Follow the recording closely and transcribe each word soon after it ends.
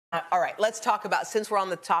All right, let's talk about, since we're on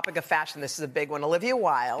the topic of fashion, this is a big one. Olivia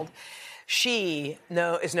Wilde, she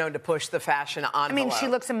is known to push the fashion envelope. I mean, she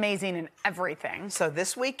looks amazing in everything. So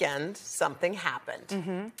this weekend, something happened.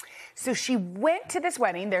 Mm-hmm. So she went to this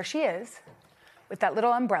wedding, there she is, with that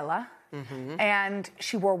little umbrella, and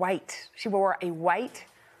she wore white. She wore a white,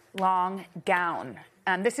 long gown.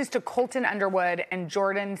 This is to Colton Underwood and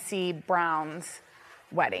Jordan C. Brown's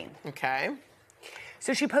wedding. Okay.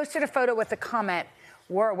 So she posted a photo with the comment,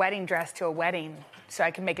 wore a wedding dress to a wedding so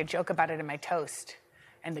I can make a joke about it in my toast.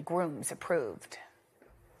 And the grooms approved.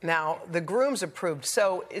 Now, the grooms approved,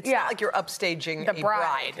 so it's not like you're upstaging the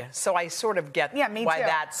bride. So I sort of get why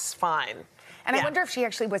that's fine. And I wonder if she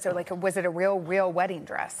actually was it a real wedding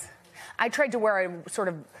dress? I tried to wear a sort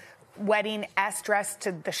of wedding-esque dress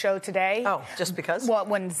to the show today. Oh, just because? Well, it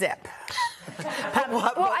wouldn't zip. I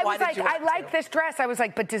was like, I like this dress. I was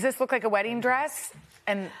like, but does this look like a wedding dress?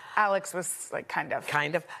 And Alex was like, kind of.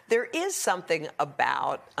 Kind of. There is something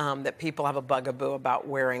about that people have a bugaboo about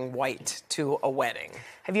wearing white to a wedding.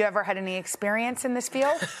 Have you ever had any experience in this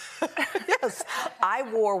field? Yes. I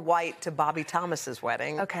wore white to Bobby Thomas's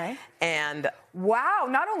wedding. Okay. And wow,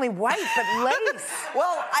 not only white, but lace.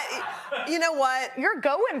 Well, you know what? You're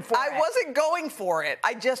going for it. I wasn't going for it.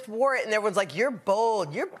 I just wore it, and everyone's like, you're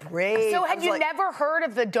bold, you're brave. So had you never heard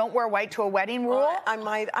of the don't wear white to a wedding rule?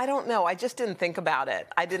 I don't know. I just didn't think about it.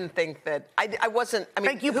 I didn't think that, I wasn't, I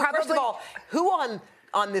mean, like first of all, who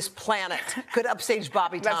on this planet could upstage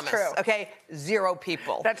Bobby Thomas? That's true. Okay, 0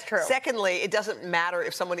 people. That's true. Secondly, it doesn't matter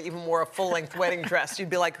if someone even wore a full-length wedding dress. You'd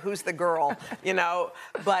be like, who's the girl? You know?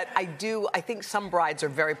 But I think some brides are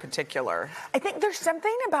very particular. I think there's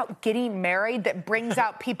something about getting married that brings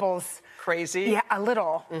out people's... Crazy? Yeah, a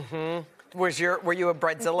little. Mm-hmm. Were you a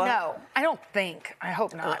bridezilla? No, I don't think. I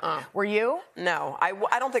hope not. Were you? No,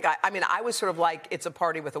 I don't think I mean, I was sort of like, it's a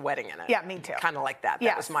party with a wedding in it. Yeah, me too. Kind of like that.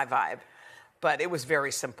 That was my vibe. But it was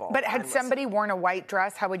very simple. But had somebody worn a white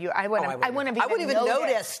dress, how would you? I wouldn't have even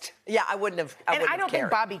noticed. Yeah, I wouldn't have. And I don't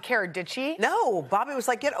think Bobby cared, did she? No, Bobby was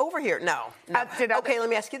like, get over here. No. Okay, let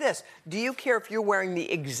me ask you this. Do you care if you're wearing the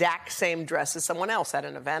exact same dress as someone else at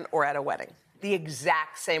an event or at a wedding? The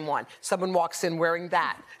exact same one. Someone walks in wearing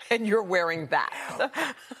that, and you're wearing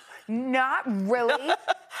that. Not really.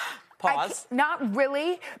 Pause. Not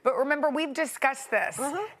really, but remember, we've discussed this.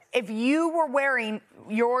 If you were wearing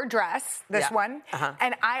your dress, this one,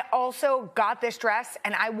 and I also got this dress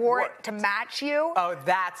and I wore it to match you. Oh,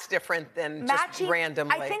 that's different than just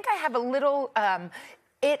randomly. I think I have a little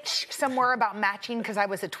itch somewhere about matching because I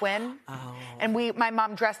was a twin. Oh. And my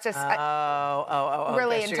mom dressed us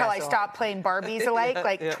really until I stopped playing Barbies alike,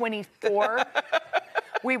 like 24.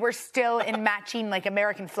 We were still in matching, like,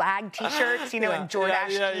 American flag T-shirts, and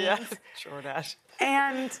Jordache jeans. Jordache.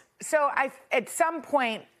 And so at some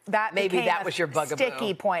point, that became was your bugaboo.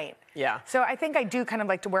 Sticky point. Yeah. So I think I do kind of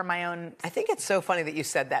like to wear my own. I think it's so funny that you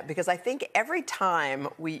said that, because I think every time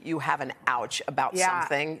you have an ouch about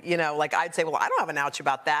something, like I'd say, well, I don't have an ouch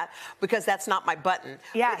about that because that's not my button.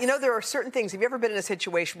 Yes. But, there are certain things. Have you ever been in a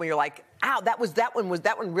situation where you're like, ow, that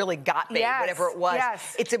one really got me, whatever it was.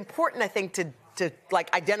 Yes. It's important, I think, to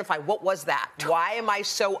like identify what was that? Why am I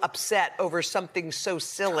so upset over something so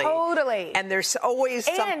silly? Totally. And there's always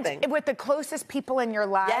something. And with the closest people in your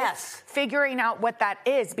life, figuring out what that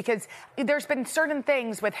is, because there's been certain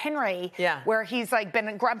things with Henry where he's like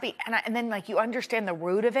been grumpy, and then like you understand the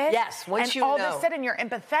root of it. Yes, once you know. And know. all of a sudden you're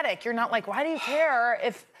empathetic. You're not like, why do you care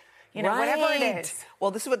if, whatever it is. Well,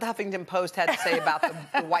 this is what the Huffington Post had to say about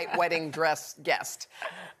the white wedding dress guest.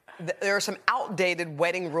 There are some outdated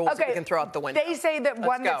wedding rules that we can throw out the window. They say that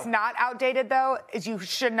that's not outdated, though, is you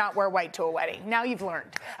should not wear white to a wedding. Now you've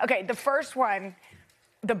learned. Okay, the first one,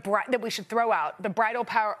 that we should throw out, the bridal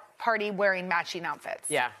party wearing matching outfits.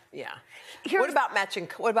 Yeah. What about matching?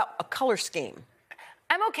 What about a color scheme?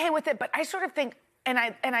 I'm okay with it, but I sort of think, and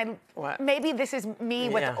I maybe this is me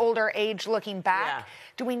with older age looking back.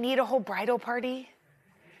 Do we need a whole bridal party?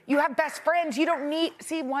 You have best friends. You don't need,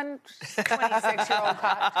 one 26-year-old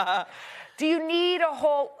cop. Do you need a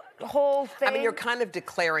whole thing? I mean, you're kind of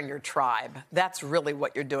declaring your tribe. That's really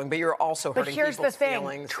what you're doing, but you're also hurting people's feelings. But here's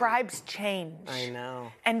the thing. Tribes change. I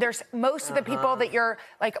know. And there's most of the people that you're,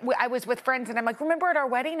 like, I was with friends, and I'm like, remember at our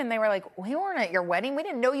wedding? And they were like, we weren't at your wedding. We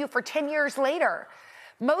didn't know you for 10 years later.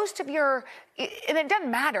 Most of your, and it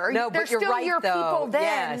doesn't matter. No, They're but you're still right, your people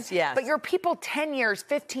then. Yes. But your people 10 years,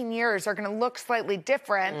 15 years are going to look slightly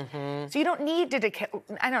different. So you don't need to,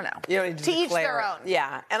 I don't know. You don't need to each their own.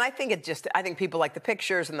 Yeah, and I think I think people like the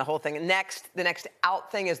pictures and the whole thing. The next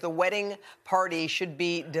out thing is the wedding party should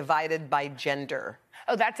be divided by gender.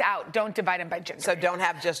 Oh, that's out. Don't divide them by gender. So don't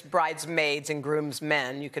have just bridesmaids and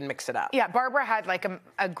groomsmen. You can mix it up. Yeah, Barbara had like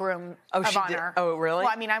a groom of honor. Oh, really?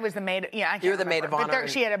 Well, I mean, I was the maid. Yeah, I can't You were the maid of honor. But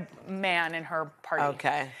she had a man in her party.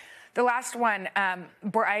 Okay. The last one,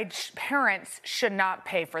 bride's parents should not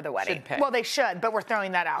pay for the wedding. Should pay. Well, they should, but we're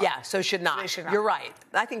throwing that out. Yeah, so should not. They should not. You're right.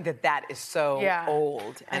 I think that is so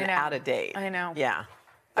old and out of date. I know. Yeah.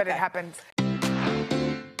 But Okay. it happens.